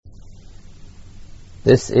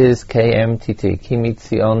This is KMTT, Ki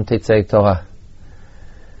Mitzion Tetzei Torah.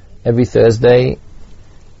 Every Thursday,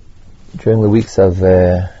 during the weeks of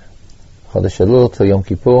Chodesh Elul till Yom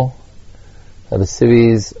Kippur, I have a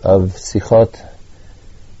series of Sichot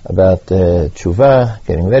about Tshuva,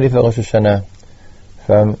 getting ready for Rosh Hashanah,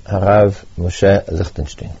 from Harav Moshe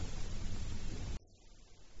Lichtenstein.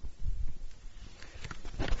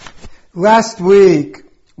 Last week,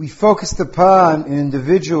 we focused upon an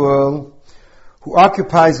individual who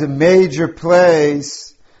occupies a major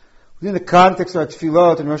place within the context of our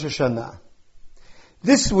tefillot and Rosh Hashanah.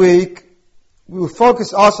 This week, we will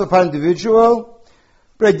focus also upon an individual,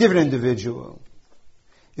 but a different individual.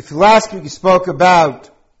 If last week we spoke about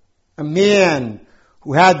a man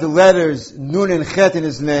who had the letters Nun and Chet in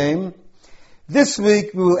his name, this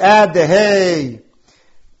week we will add the Hey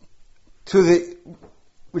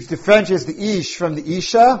which differentiates the Ish from the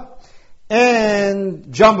Isha,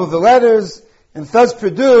 and jumble the letters, and thus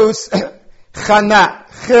produce Chana,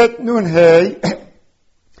 Chet, Nun, Hey.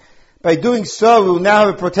 By doing so, we will now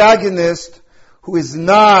have a protagonist who is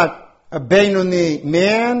not a Beinoni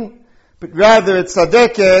man, but rather a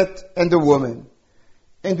Tzadeket and a woman.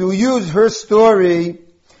 And we'll use her story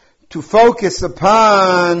to focus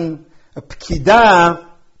upon a Pkidah,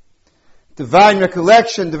 divine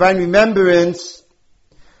recollection, divine remembrance,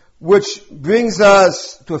 which brings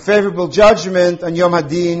us to a favorable judgment on Yom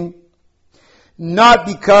Hadin, not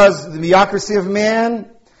because of the mediocrity of man,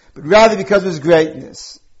 but rather because of his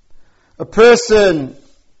greatness. A person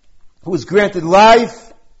who was granted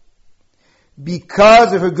life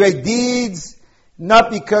because of her great deeds, not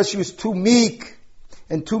because she was too meek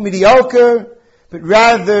and too mediocre, but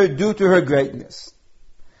rather due to her greatness.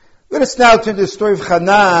 Let us now turn to the story of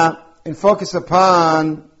Chana and focus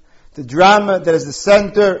upon the drama that is the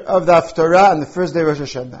center of the Haftarah on the first day of Rosh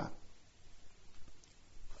Hashanah.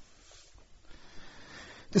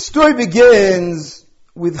 The story begins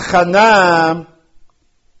with Chana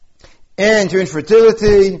and her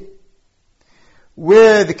infertility,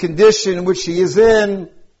 where the condition in which she is in,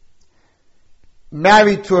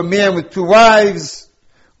 married to a man with two wives,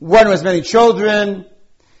 one who has many children,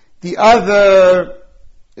 the other,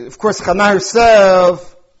 of course, Chana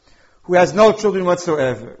herself, who has no children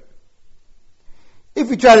whatsoever. If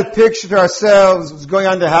we try to picture to ourselves what's going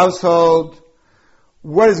on in the household,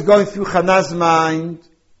 what is going through Chana's mind,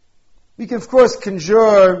 we can of course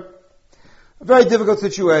conjure a very difficult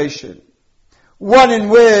situation. One in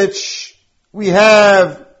which we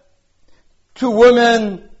have two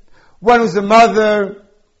women, one who's a mother,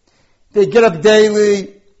 they get up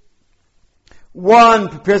daily, one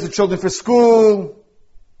prepares the children for school,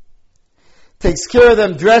 takes care of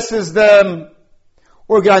them, dresses them,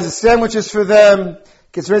 organizes sandwiches for them,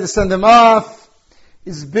 gets ready to send them off,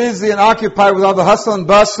 is busy and occupied with all the hustle and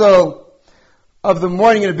bustle of the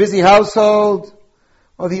morning in a busy household,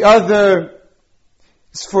 while the other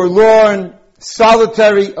is forlorn,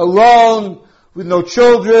 solitary, alone, with no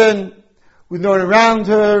children, with no one around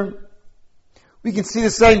her. We can see the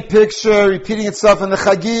same picture repeating itself in the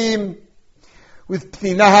Chagim, with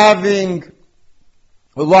Pnina having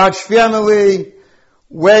a large family,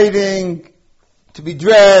 waiting to be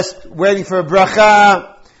dressed, waiting for a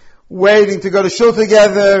bracha, waiting to go to shul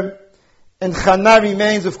together, and Chana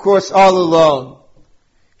remains, of course, all alone.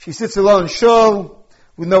 She sits alone in shul,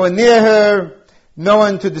 with no one near her, no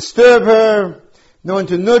one to disturb her, no one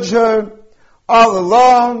to nudge her, all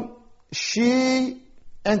alone, she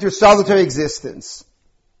and her solitary existence.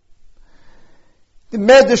 The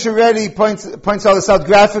Medrash already points all this out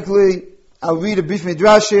graphically. I'll read a brief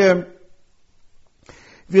Midrash here.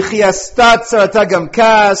 V'chiastat tzarata gam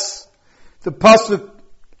kas. The pasuk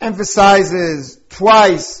emphasizes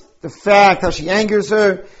twice the fact how she angers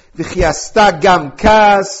her. V'chiastat gam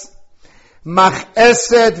kas.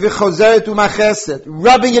 Macheset v'chozeret u'macheset.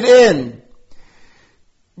 Rubbing it in.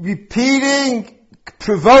 Repeating,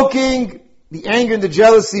 provoking the anger and the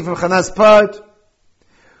jealousy from Chana's part.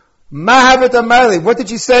 Mahavet Amali. What did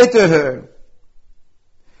she say to her?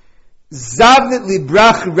 Zavnet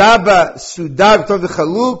librach rabba sudar tov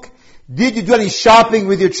v'chaluk. Did you do any shopping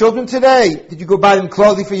with your children today? Did you go buy them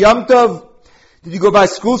clothing for Yom Tov? Did you go buy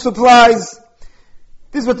school supplies?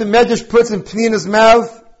 This is what the Medrash puts in Pnina's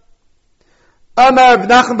mouth. Amar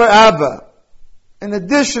B'nachman bar Abba. An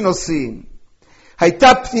additional scene.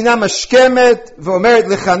 Hayta Pnina mashkemet v'omeret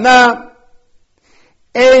lechana.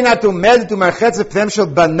 Ein at umedet u'marchetzet pneim shel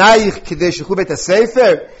banayich kidei shilchu beit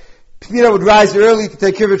hasefer. Pnina would rise early to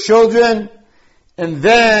take care of her children, and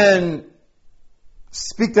then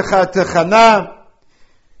speak to Chana.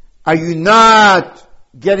 Are you not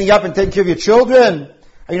getting up and taking care of your children?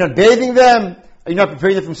 Are you not bathing them? Are you not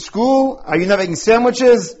preparing them from school? Are you not making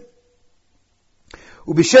sandwiches?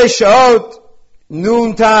 Ubishei Sha'ot,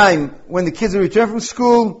 noon time, when the kids will return from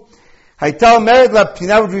school. Haital Meredla,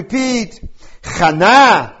 Pina would repeat,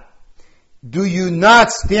 Chana, do you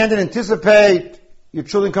not stand and anticipate your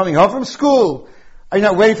children coming home from school? Are you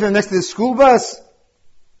not waiting for them next to the school bus?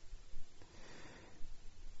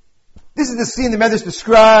 This is the scene the Medrash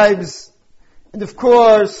describes. And of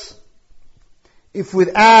course, if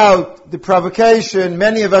without the provocation,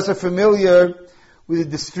 many of us are familiar with the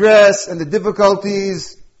distress and the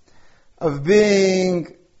difficulties of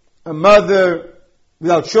being a mother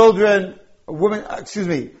without children, a woman without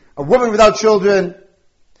children,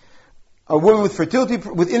 a woman with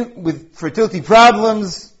fertility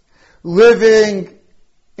problems, living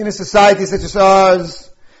in a society such as ours,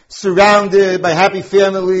 surrounded by happy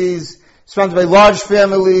families, surrounded by large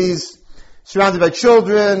families, surrounded by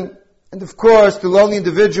children, and of course the lonely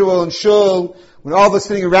individual in shul, when all of us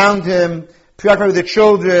sitting around him, preoccupied with their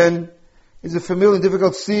children, is a familiar and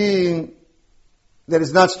difficult scene that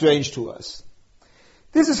is not strange to us.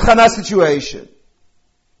 This is Chana's situation.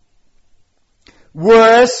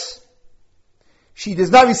 Worse, she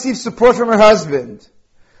does not receive support from her husband.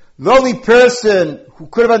 The only person who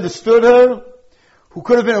could have understood her, who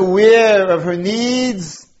could have been aware of her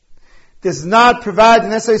needs, does not provide the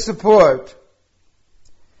necessary support.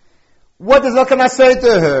 What does Elkanah say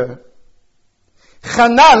to her?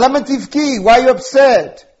 Chana, lama tivki, why are you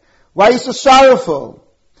upset? Why are you so sorrowful?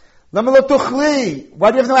 Lama lo tuchli,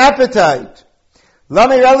 why do you have no appetite?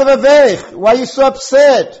 Lama yirah levavech, why are you so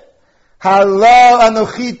upset? Halo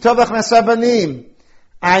anochi tovach mesabanim,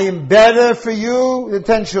 I am better for you than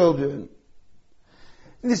 10 children.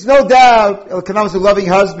 And there's no doubt Elkanah was a loving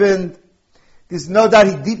husband. There's no doubt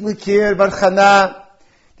he deeply cared about Chana.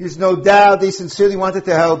 There's no doubt that he sincerely wanted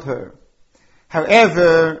to help her.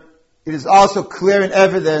 However, it is also clear and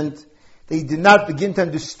evident that he did not begin to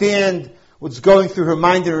understand what's going through her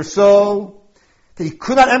mind and her soul, that he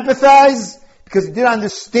could not empathize because he didn't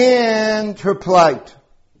understand her plight.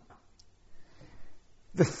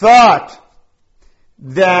 The thought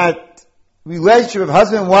that relationship of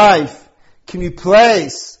husband and wife can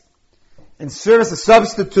replace and serve as a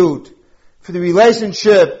substitute for the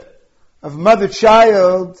relationship of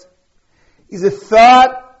mother-child is a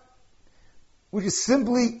thought which is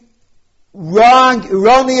simply wrong,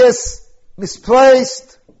 erroneous,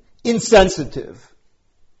 misplaced, insensitive.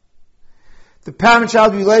 The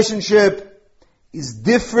parent-child relationship is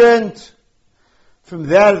different from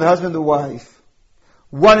that of the husband and wife.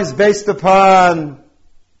 One is based upon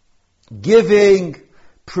giving,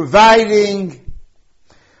 providing,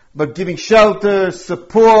 but giving shelter,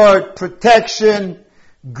 support, protection,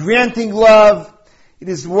 granting love. It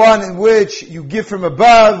is one in which you give from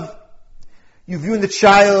above. You view in the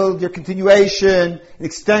child your continuation, an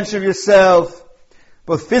extension of yourself,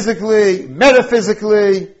 both physically,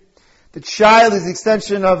 metaphysically. The child is the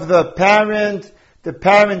extension of the parent. The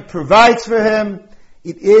parent provides for him.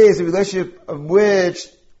 It is a relationship of which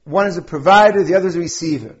one is a provider, the other is a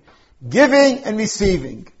receiver. Giving and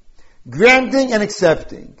receiving. Granting and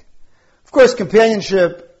accepting. Of course,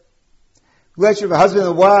 companionship, relationship of a husband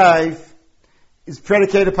and wife, is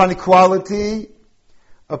predicated upon equality,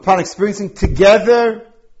 upon experiencing together,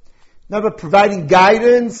 not about providing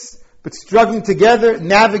guidance, but struggling together,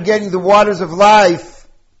 navigating the waters of life,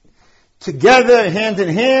 together, hand in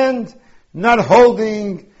hand, not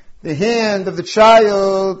holding the hand of the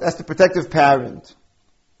child as the protective parent.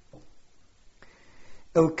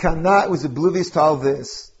 Elkanah was oblivious to all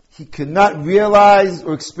this. He could not realize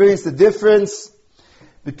or experience the difference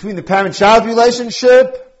between the parent-child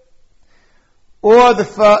relationship or the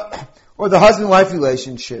husband-wife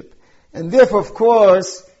relationship. And therefore, of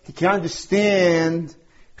course, he can understand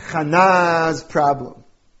Chana's problem.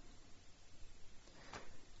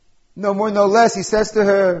 No more, no less, he says to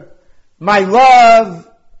her, my love,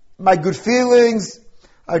 my good feelings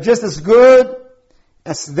are just as good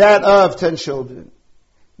as that of 10 children.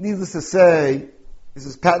 Needless to say, this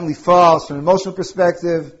is patently false from an emotional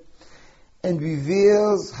perspective and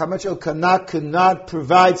reveals how much Elkanah could not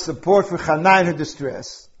provide support for Chana in her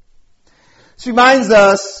distress. This reminds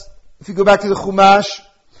us, if you go back to the Chumash,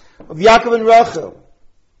 of Yaakov and Rachel.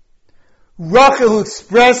 Rachel, who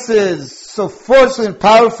expresses so forcefully and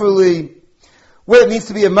powerfully what it means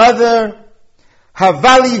to be a mother.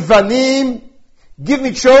 Havali vanim, give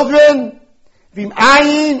me children. Vim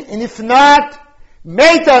ayin, and if not,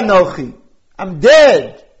 meita nochi. I'm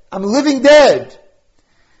dead. I'm living dead.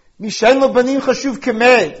 Mishain lo banim chashuv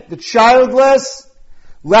kemed. The childless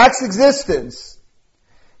lacks existence.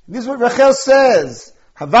 This is what Rachel says.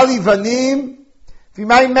 Havali vanim,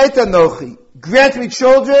 V'may meta nochi. Grant me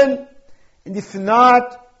children, and if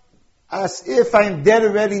not, as if I am dead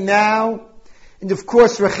already now. And of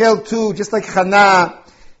course, Rachel too, just like Hannah,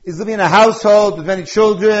 is living in a household with many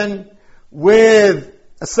children, with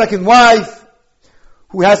a second wife,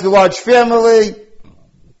 who has a large family,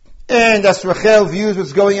 and as Rachel views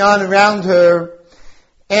what's going on around her,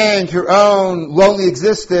 and her own lonely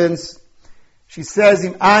existence, she says,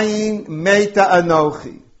 Im ayin meta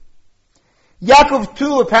anochi. Yaakov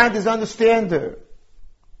too apparently doesn't understand her.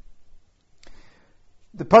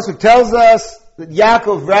 The pasuk tells us that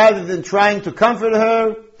Yaakov, rather than trying to comfort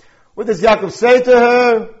her, what does Yaakov say to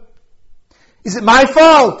her? Is it my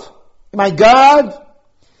fault? Am I God?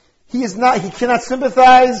 He cannot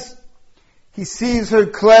sympathize. He sees her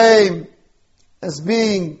claim as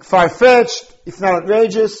being far-fetched, if not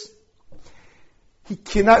outrageous. He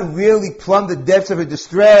cannot really plumb the depths of her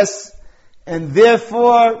distress, and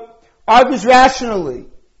therefore argues rationally.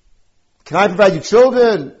 Can I provide you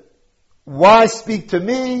children? Why speak to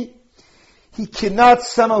me? He cannot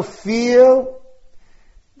somehow feel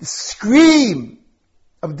the scream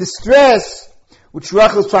of distress which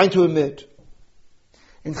Rachel is trying to emit.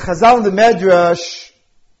 And Chazal in the Medrash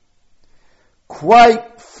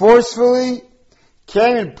quite forcefully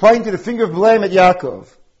came and pointed a finger of blame at Yaakov.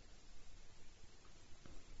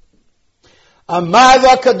 Amar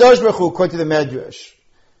HaKadosh Baruch Hu, according to the Medrash.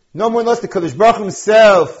 No more or less the Kadosh Baruch Hu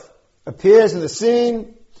himself appears in the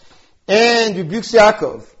scene and rebukes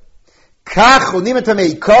Yaakov. Kach onim et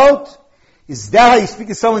hameikot? Is that how you speak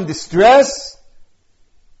to someone in distress?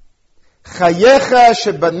 Chayecha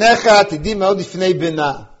shebanecha atidim me'od lifnei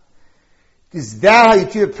bina. Is that how you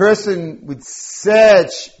treat a person with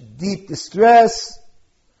such deep distress?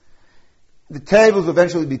 The tables will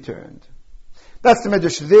eventually be turned. That's the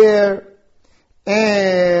Medrash there.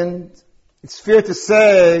 And it's fair to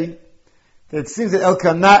say that it seems that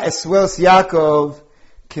Elkanah as well as Yaakov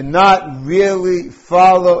cannot really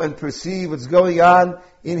follow and perceive what's going on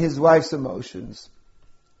in his wife's emotions.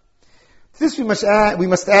 To this we must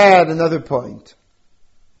add another point.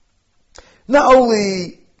 Not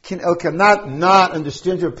only can Elkanah not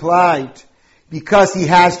understand her plight because he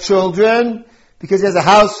has children, because he has a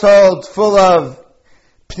household full of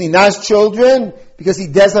Pnina's children, because he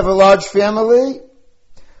does have a large family,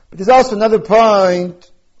 but there's also another point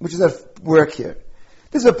which is at work here.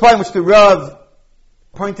 This is a point which the Rav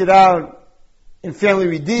pointed out in Family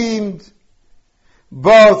Redeemed,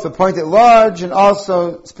 both the point at large and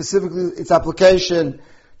also specifically its application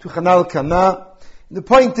to Chanal Kana. The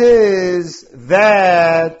point is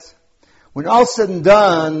that when all said and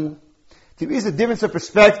done, there is a difference of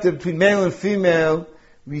perspective between male and female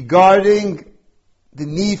regarding the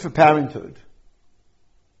need for parenthood.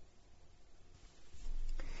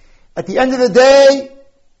 At the end of the day,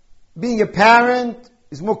 being a parent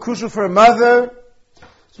is more crucial for a mother,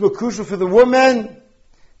 it's more crucial for the woman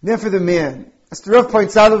than for the man. As the Rav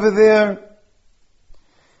points out over there,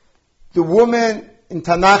 the woman in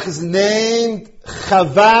Tanakh is named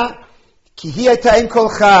Chava, ki hi hayta im kol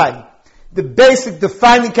chai. The basic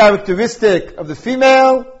defining characteristic of the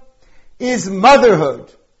female is motherhood.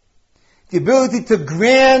 The ability to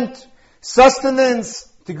grant sustenance,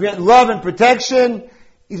 to grant love and protection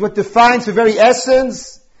is what defines her very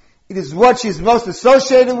essence. It is what she is most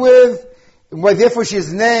associated with, and why therefore she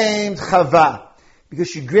is named Chava. Because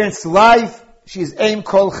she grants life, she is Aim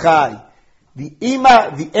Kol Chai. The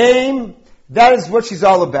Ima, the aim, that is what she's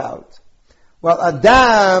all about. While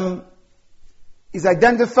Adam is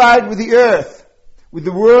identified with the earth, with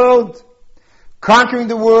the world, conquering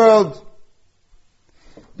the world,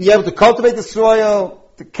 be able to cultivate the soil,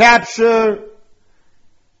 to capture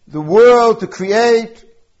the world, to create.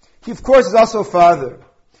 He, of course, is also a father.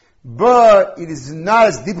 But it is not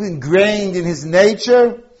as deeply ingrained in his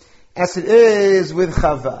nature as it is with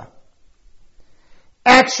Chava.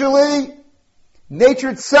 Actually, nature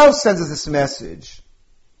itself sends us this message.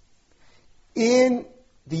 In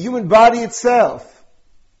the human body itself.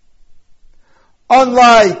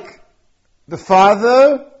 Unlike the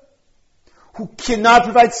father, who cannot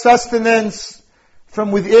provide sustenance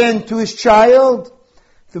from within to his child,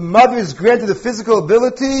 the mother is granted the physical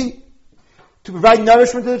ability to provide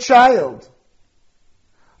nourishment to the child.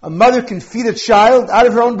 A mother can feed a child out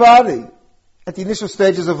of her own body at the initial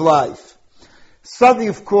stages of life. Something,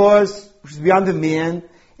 of course, which is beyond the man,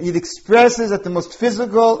 and it expresses at the most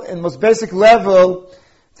physical and most basic level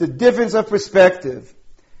the difference of perspective.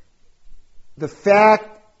 The fact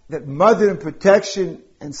that mother and protection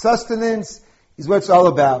and sustenance is what it's all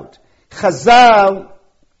about. Chazal,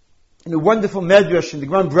 in a wonderful medrash in the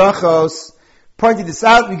Gemara Brachos, pointed this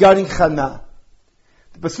out regarding Chana.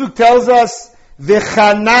 The pasuk tells us,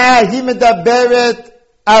 V'chana hi medaberet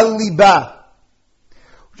al liba.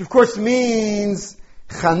 Which of course means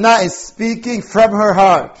Chana is speaking from her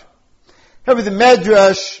heart. However, the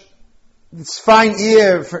Medrash, it's fine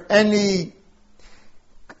ear for any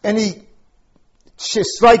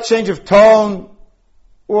slight change of tone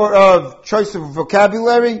or of choice of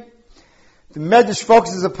vocabulary. The Medrash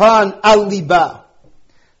focuses upon al liba.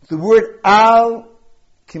 The word al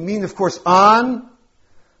can mean, of course, on,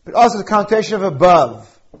 but also the connotation of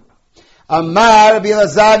above. Amar Rabbi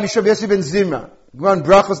Elazar Mishra Yosef ben Zimra. Gemara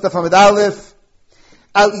Brachos Daf Amud Aleph.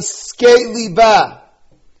 Al iskei liba.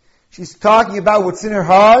 She's talking about what's in her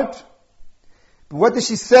heart. But what does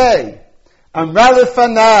she say? Amar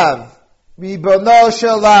lefanav Ribono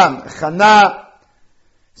shel olam. Chana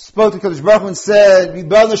spoke to Kadosh Baruch Hu and said,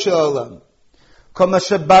 Ribono shel olam. Kol ma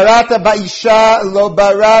shebarata ba'isha lo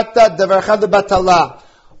barata davar echad batala.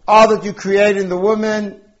 All that you created in the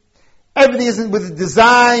woman, everything is with a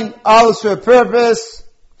design, all is for a purpose.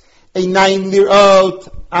 Einayim lirot,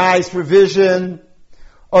 eyes for vision.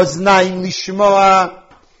 Oznayim lishmoa,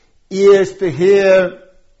 ears to hear.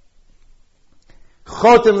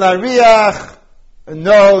 Chotem lariach, a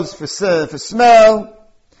nose for smell.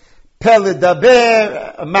 Pe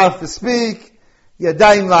ledaber, a mouth to speak.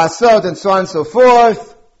 Yadayim la'asot, and so on and so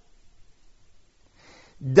forth.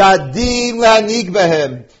 Dadim la'anig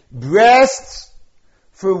bahem, breasts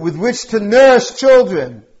with which to nourish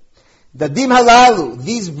children. Dadim halalu,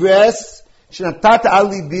 these breasts, shenatata al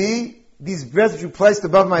libi, these breasts which you placed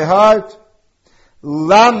above my heart.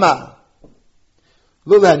 Lama,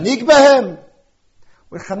 lo la'anig bahem.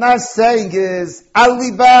 What Chana is saying is, al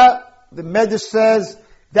liba, the Medrash says,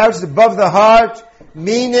 that which is above the heart,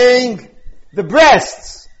 meaning the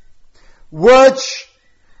breasts, which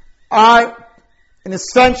are an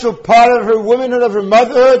essential part of her womanhood, of her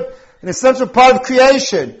motherhood, an essential part of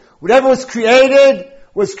creation. Whatever was created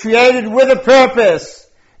with a purpose,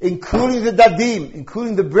 including the dadim,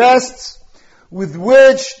 including the breasts, with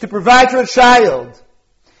which to provide for a child.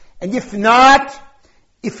 And if not,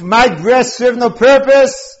 if my breasts serve no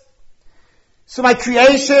purpose, so my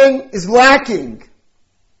creation is lacking.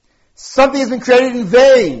 Something has been created in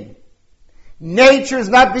vain. Nature is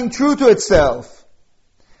not being true to itself.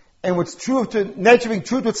 And what's true to nature being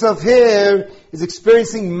true to itself here is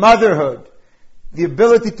experiencing motherhood. The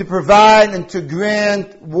ability to provide and to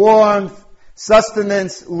grant warmth,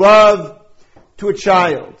 sustenance, love to a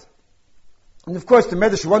child. And of course the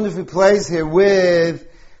Medrash wonderfully plays here with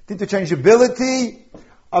the interchangeability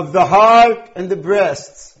of the heart and the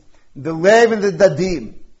breasts, the lev and the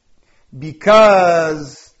dadim.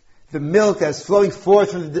 Because the milk that's flowing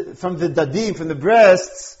forth from the dadim, from the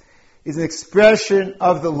breasts, is an expression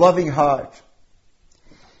of the loving heart.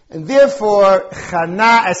 And therefore,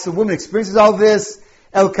 Chana, as a woman, experiences all this.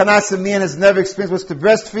 Elkanah, as a man, has never experienced what's to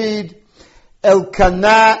breastfeed.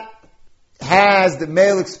 Elkanah has the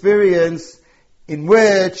male experience in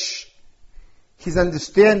which his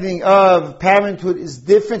understanding of parenthood is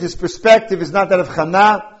different. His perspective is not that of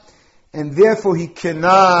Chana. And therefore, he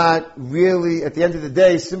cannot really, at the end of the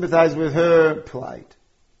day, sympathize with her plight.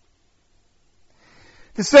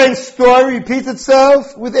 The same story repeats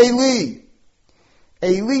itself with Eli.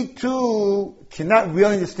 Eli too cannot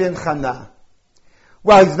really understand Chana.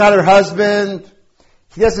 Well, he's not her husband.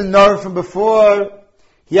 He doesn't know her from before.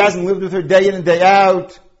 He hasn't lived with her day in and day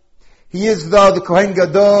out. He is though the Kohen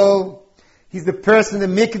Gadol. He's the person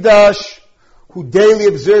in the Mikdash who daily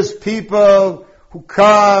observes people who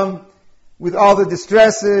come with all the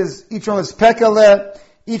distresses. Each one is pekale.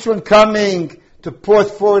 Each one coming to pour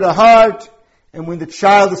forward a heart. And when the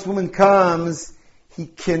childless woman comes, he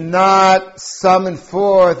cannot summon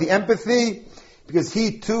forth the empathy because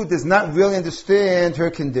he too does not really understand her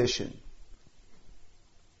condition.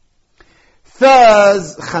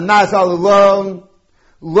 Thus, Chana is all alone,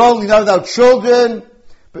 lonely not without children,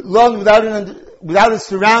 but lonely without the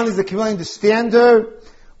surroundings that can really understand her,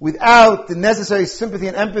 without the necessary sympathy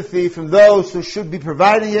and empathy from those who should be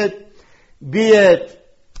providing it, be it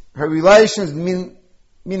her relations,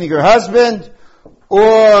 meaning her husband,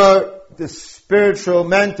 or the spiritual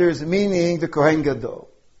mentors, meaning the Kohen Gadol.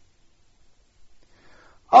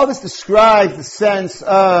 All this describes the sense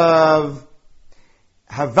of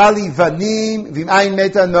Havali Vanim V'Ayin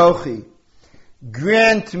Meta Nochi.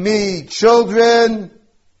 Grant me children,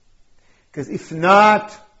 because if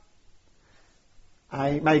not,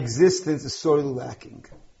 my existence is sorely lacking.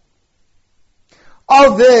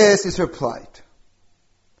 All this is her plight.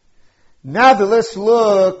 Now let's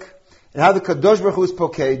look and how the Kadosh Baruch Hu has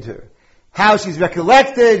poked her. How she's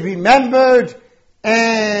recollected, remembered,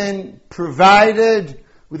 and provided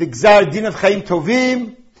with the Gzar Din of Chaim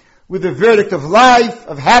Tovim, with the verdict of life,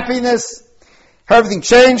 of happiness, how everything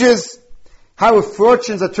changes, how our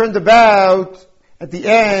fortunes are turned about at the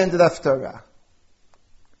end of the Haftarah.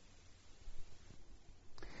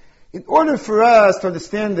 In order for us to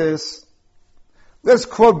understand this, let's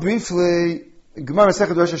quote briefly Gemara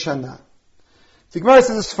Masechet Rosh Hashanah. The Gemara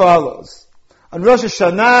says as follows: on Rosh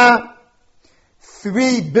Hashanah,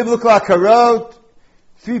 3 biblical akarot,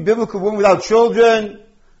 3 biblical women without children,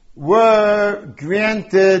 were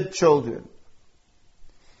granted children.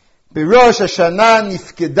 Berosh Hashanah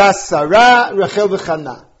nifkeda Sarah, Rachel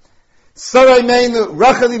v'Chana. Sarah Imeinu,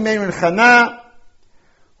 Rachel Imeinu, and Chana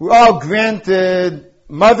were all granted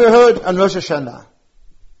motherhood on Rosh Hashanah.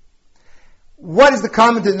 What is the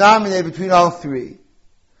common denominator between all 3?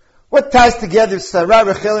 What ties together Sarah,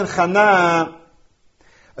 Rachel, and Chana,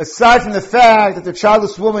 aside from the fact that they're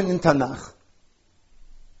childless women in Tanakh?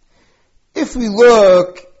 If we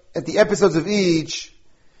look at the episodes of each,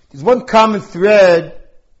 there's one common thread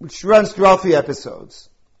which runs through all 3 episodes,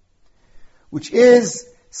 which is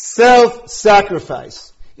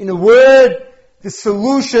self-sacrifice. In a word, the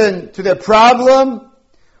solution to their problem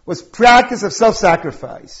was practice of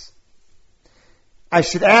self-sacrifice. I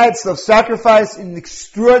should add self-sacrifice in an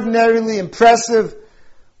extraordinarily impressive,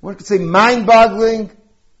 one could say mind-boggling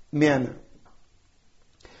manner.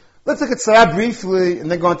 Let's look at Sarah briefly and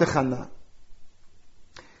then go on to Chana.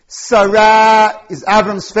 Sarah is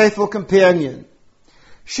Avram's faithful companion.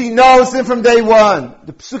 She knows him from day one.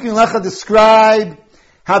 The Pesukim Lecha describe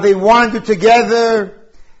how they wander together,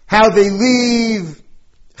 how they leave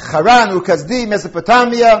Haran, Ukazdi,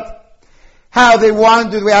 Mesopotamia, how they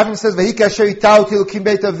wander, the way Avram says, Vahika asher itau tilukim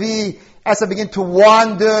beit avi, as they begin to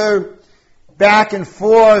wander back and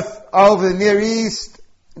forth all over the Near East,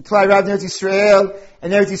 until I arrived in Eretz Yisrael,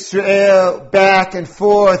 and Eretz Yisrael, back and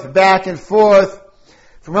forth,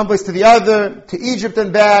 from one place to the other, to Egypt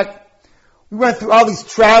and back. We went through all these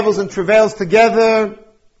travels and travails together.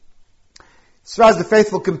 Sarah's the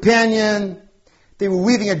faithful companion. They were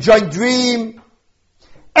weaving a joint dream.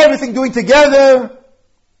 Everything doing together.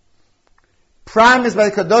 Promised by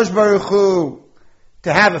the Kadosh Baruch Hu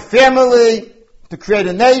to have a family, to create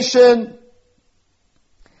a nation.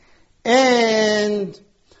 And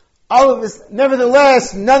all of this,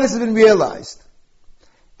 nevertheless, none of this has been realized.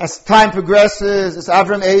 As time progresses, as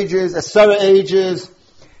Avram ages, as Sarah ages,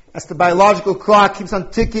 as the biological clock keeps on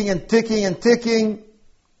ticking and ticking and ticking,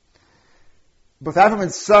 both Avram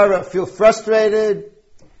and Sarah feel frustrated,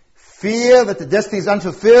 feel that the destiny is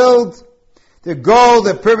unfulfilled, their goal,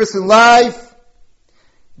 their purpose in life,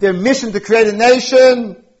 their mission to create a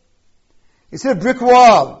nation is hit a brick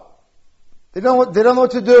wall. They don't know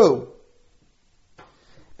what to do.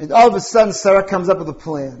 And all of a sudden Sarah comes up with a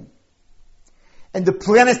plan. And the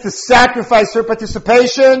plan is to sacrifice her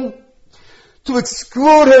participation, to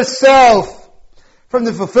exclude herself from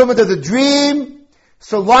the fulfillment of the dream,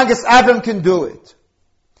 so long as Avram can do it.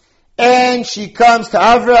 And she comes to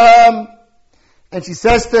Avram, and she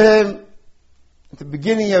says to him, at the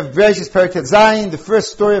beginning of Bereshis Perek Zayin, the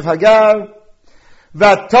first story of Hagar,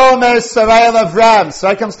 Vatomer Sarai el Avram.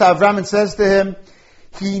 Sarai comes to Avram and says to him,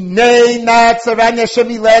 Hinei na tzarani Hashem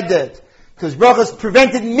iledet, because Baruch has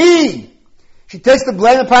prevented me. She takes the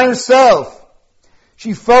blame upon herself.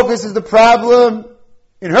 She focuses the problem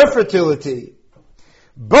in her fertility.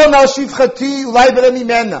 Go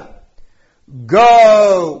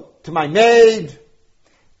to my maid,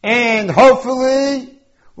 and hopefully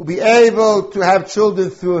we'll be able to have children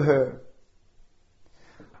through her.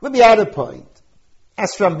 Let me add a point.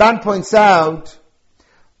 As Ramban points out,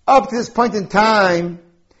 up to this point in time,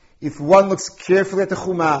 if one looks carefully at the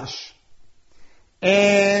Chumash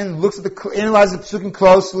and analyzes the Pesukim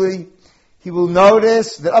closely, he will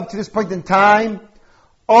notice that up to this point in time,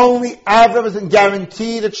 only Avram has been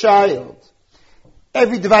guaranteed a child.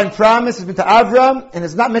 Every divine promise has been to Avram and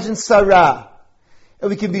has not mentioned Sarah. And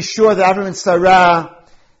we can be sure that Avram and Sarah,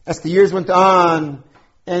 as the years went on,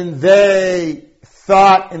 and they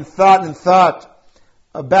thought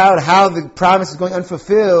about how the promise is going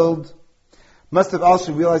unfulfilled, must have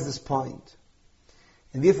also realized this point.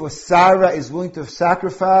 And therefore Sarah is willing to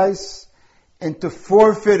sacrifice and to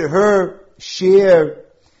forfeit her share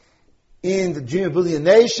in the dream of building a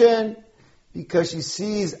nation, because she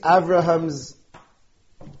sees Abraham's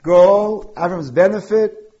goal, Abraham's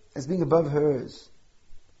benefit, as being above hers.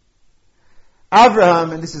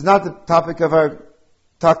 Abraham, and this is not the topic of our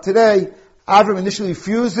talk today, Abraham initially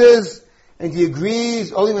refuses, and he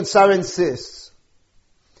agrees only when Sarah insists.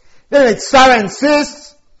 Then Sarah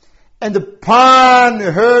insists, and upon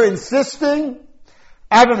her insisting,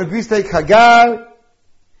 Abraham agrees to take Hagar,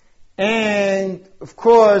 and of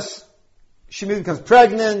course, she becomes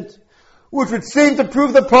pregnant, which would seem to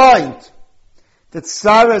prove the point that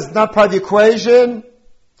Sarah is not part of the equation,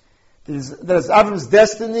 that is Avram's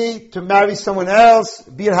destiny to marry someone else,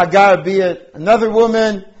 be it Hagar, be it another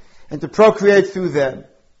woman, and to procreate through them.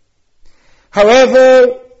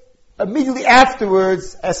 However, immediately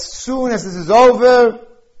afterwards, as soon as this is over,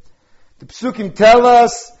 the Psukim tell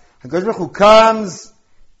us, HaKadosh Baruch Hu comes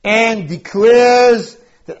and declares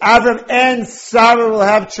that Avram and Sarah will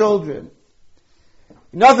have children.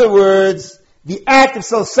 In other words, the act of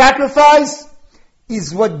self-sacrifice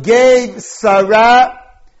is what gave Sarah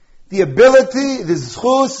the ability, the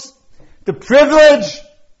zchus, the privilege,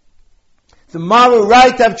 the moral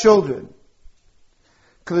right to have children.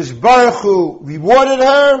 Kadosh Baruch Hu rewarded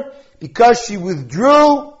her because she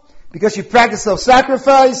withdrew, because she practiced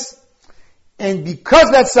self-sacrifice, and because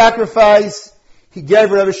of that sacrifice, He gave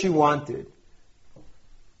her whatever she wanted.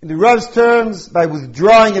 In the Rav's terms, by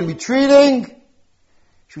withdrawing and retreating,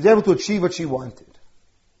 she was able to achieve what she wanted.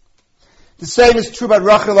 The same is true about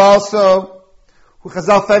Rachel also, who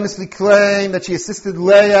Chazal famously claim that she assisted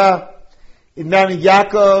Leah in marrying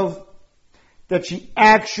Yaakov, that she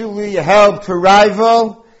actually helped her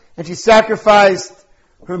rival, and she sacrificed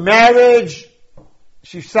her marriage,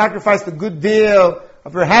 she sacrificed a good deal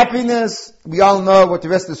of her happiness. We all know what the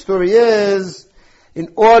rest of the story is,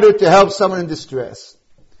 in order to help someone in distress.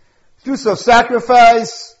 Through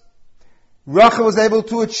self-sacrifice, Rachel was able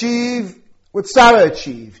to achieve what Sarah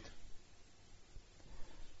achieved.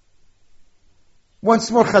 Once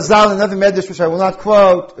more, Chazal, another medrash which I will not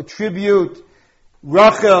quote, attribute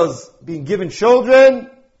Rachel's being given children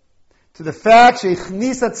to the fact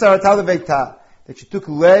that she took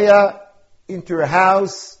Leah into her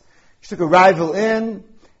house, she took a rival in,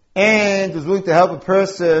 and was willing to help a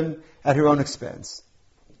person at her own expense.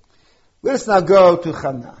 Let us now go to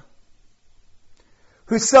Hannah.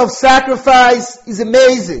 Her self-sacrifice is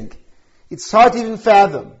amazing. It's hard to even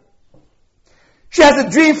fathom. She has a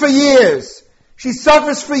dream for years. She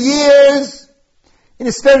suffers for years in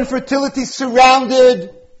a state of infertility,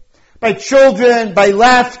 surrounded by children, by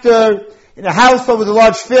laughter, in a household with a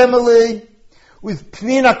large family, with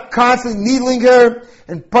Pnina constantly needling her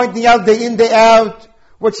and pointing out day in, day out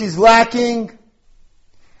what she's lacking,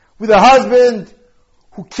 with a husband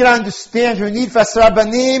who cannot understand her need for Asara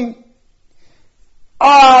Banim.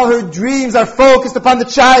 All her dreams are focused upon the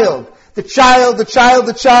child. The child, the child,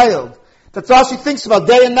 the child. That's all she thinks about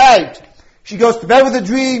day and night. She goes to bed with a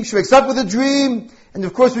dream, she wakes up with a dream, and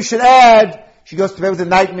of course we should add, she goes to bed with a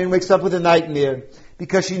nightmare and wakes up with a nightmare.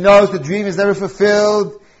 Because she knows the dream is never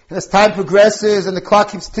fulfilled, and as time progresses and the clock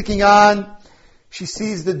keeps ticking on, she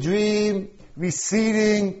sees the dream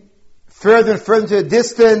receding further and further into a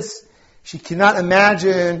distance. She cannot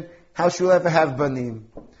imagine how she will ever have Banim.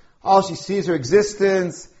 All she sees her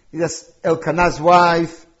existence is Elkanah's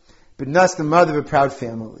wife, Binnas, the mother of a proud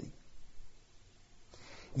family.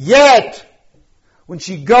 Yet, when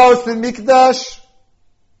she goes to the Mikdash,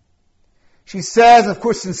 she says, of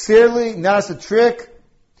course sincerely, not as a trick,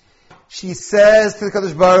 she says to the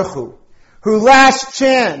Kadosh Baruch Hu, her last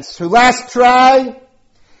chance, her last try,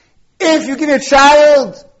 if you give me a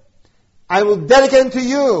child, I will dedicate him to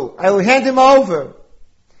you. I will hand him over.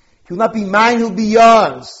 He will not be mine, he will be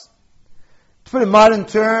yours. To put it in modern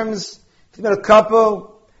terms, think about a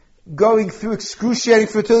couple going through excruciating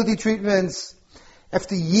fertility treatments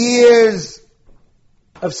after years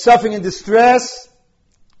of suffering and distress,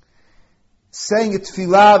 saying a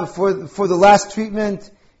tefillah before the last treatment,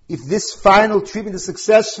 if this final treatment is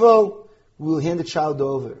successful, we will hand the child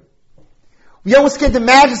over. We almost can't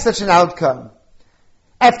imagine such an outcome.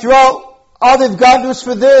 After all they've gone through is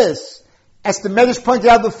for this. As the Medrash pointed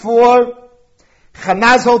out before,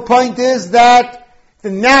 Hannah's whole point is that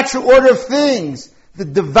the natural order of things, the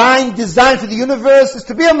divine design for the universe is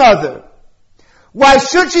to be a mother. Why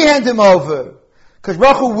should she hand him over? Because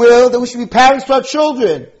Baruch Hu will that we should be parents to our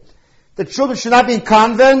children. That children should not be in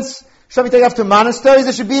convents, should not be taken off to monasteries,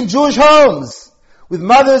 they should be in Jewish homes, with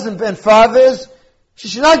mothers and fathers. She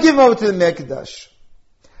should not give him over to the Mikdash.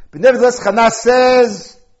 But nevertheless, Hannah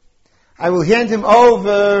says, I will hand him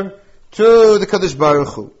over to the Kadosh Baruch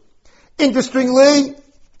Hu. Interestingly,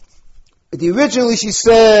 originally she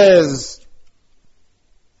says,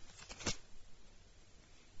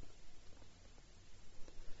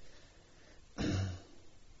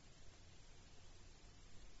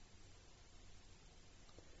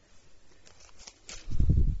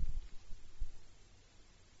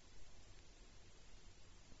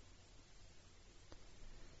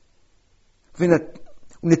 I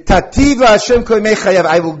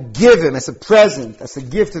will give him as a present, as a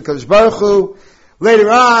gift to Kadosh Baruch Hu.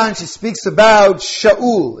 Later on, she speaks about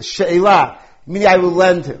Sha'ul, She'elah, meaning I will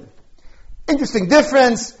lend him. Interesting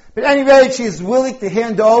difference. But at any rate, she is willing to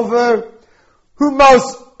hand over her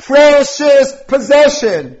most precious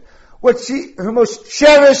possession, her most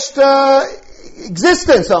cherished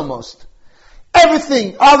existence almost.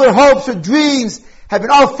 Everything, all her hopes, her dreams have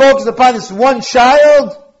been all focused upon this one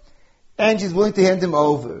child, and she's willing to hand him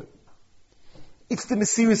over. It's the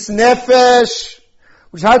Mesiras Nefesh,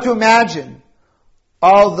 which is hard to imagine.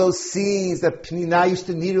 All those scenes that Pnina used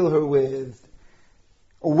to needle her with,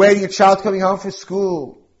 awaiting a child coming home from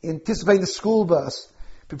school, anticipating the school bus,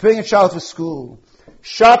 preparing a child for school,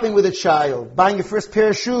 shopping with a child, buying your first pair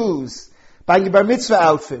of shoes, buying your bar mitzvah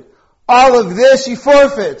outfit. All of this she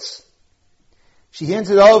forfeits. She hands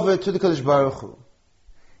it over to the Kadosh Baruch Hu.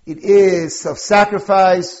 It is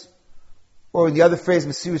self-sacrifice, or in the other phrase,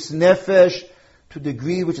 Mesiras Nefesh, to a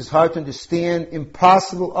degree which is hard to understand,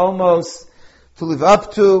 impossible almost to live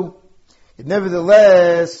up to. Yet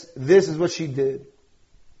nevertheless, this is what she did.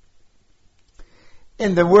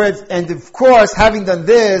 In the words, and of course, having done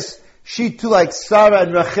this, she too, like Sarah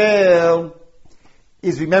and Rachel,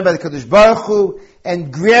 is remembered by the Kadosh Baruch Hu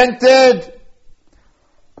and granted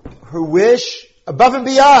her wish above and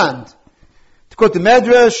beyond. To quote the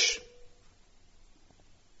Medrash,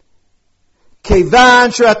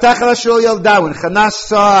 Kevan she'atachal shel yalda, when Chana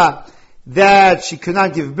saw that she could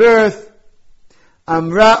not give birth,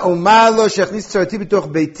 Amra Omalo shechnis tzarati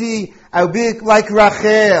b'toch beiti, I will be like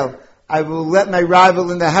Rachel. I will let my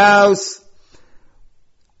rival in the house.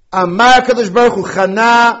 Amar Kadosh Baruch Hu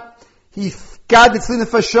Chana, God etzli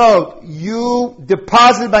nefashot. You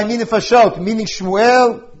deposited by me nefashot, meaning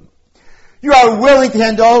Shmuel. You are willing to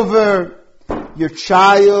hand over your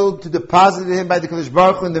child to deposit him by the Kadosh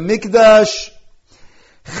Baruch Hu in the Mikdash.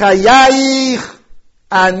 Chayayich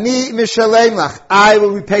ani mishalem lach. I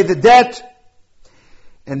will repay the debt.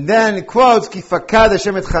 And then it quotes, Ki fakad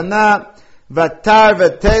Hashem et Chana, vatar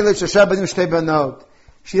v'telech shasha banim shtei banot.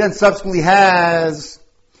 She then subsequently has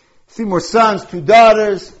 3 more sons, 2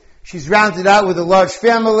 daughters. She's rounded out with a large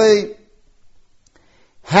family.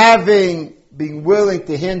 Having been willing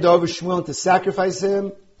to hand over Shmuel and to sacrifice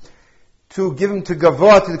him, to give him to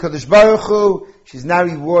Gavot, to the Kadosh Baruch Hu, she's now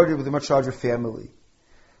rewarded with a much larger family.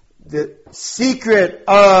 The secret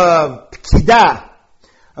of Pkidah,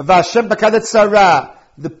 of Hashem Bakadat Sarah,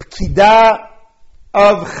 the Pkidah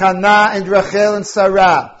of Chana and Rachel and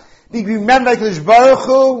Sarah, being remembered by Kadosh Baruch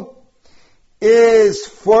Hu, is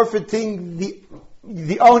forfeiting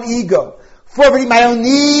the own ego, forfeiting my own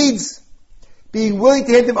needs, being willing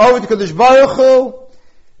to hand them over to Kadosh Baruch Hu,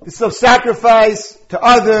 the self-sacrifice to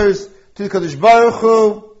others, to the Kadosh Baruch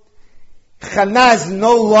Hu. Chana is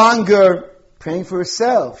no longer praying for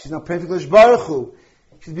herself. She's not praying for Kadosh Baruch Hu.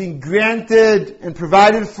 She's being granted and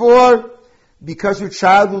provided for because her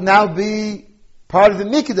child will now be part of the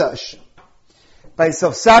Mikdash. By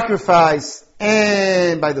self-sacrifice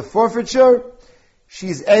and by the forfeiture, she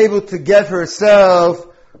is able to get for herself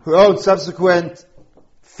her own subsequent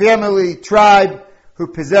family, tribe, her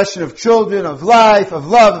possession of children, of life, of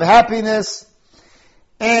love, of happiness.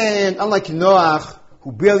 And unlike Noach,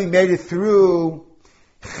 who barely made it through,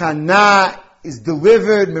 Chana is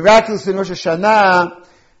delivered miraculously in Rosh Hashanah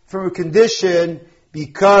from her condition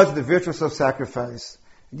because of the virtual self-sacrifice.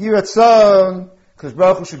 Yiratzon, because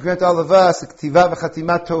Baruch Hu should grant all of us a K'tivah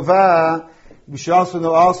v'chatimah tovah. We should also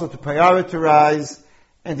know to prioritize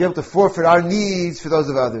and be able to forfeit our needs for those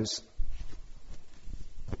of others.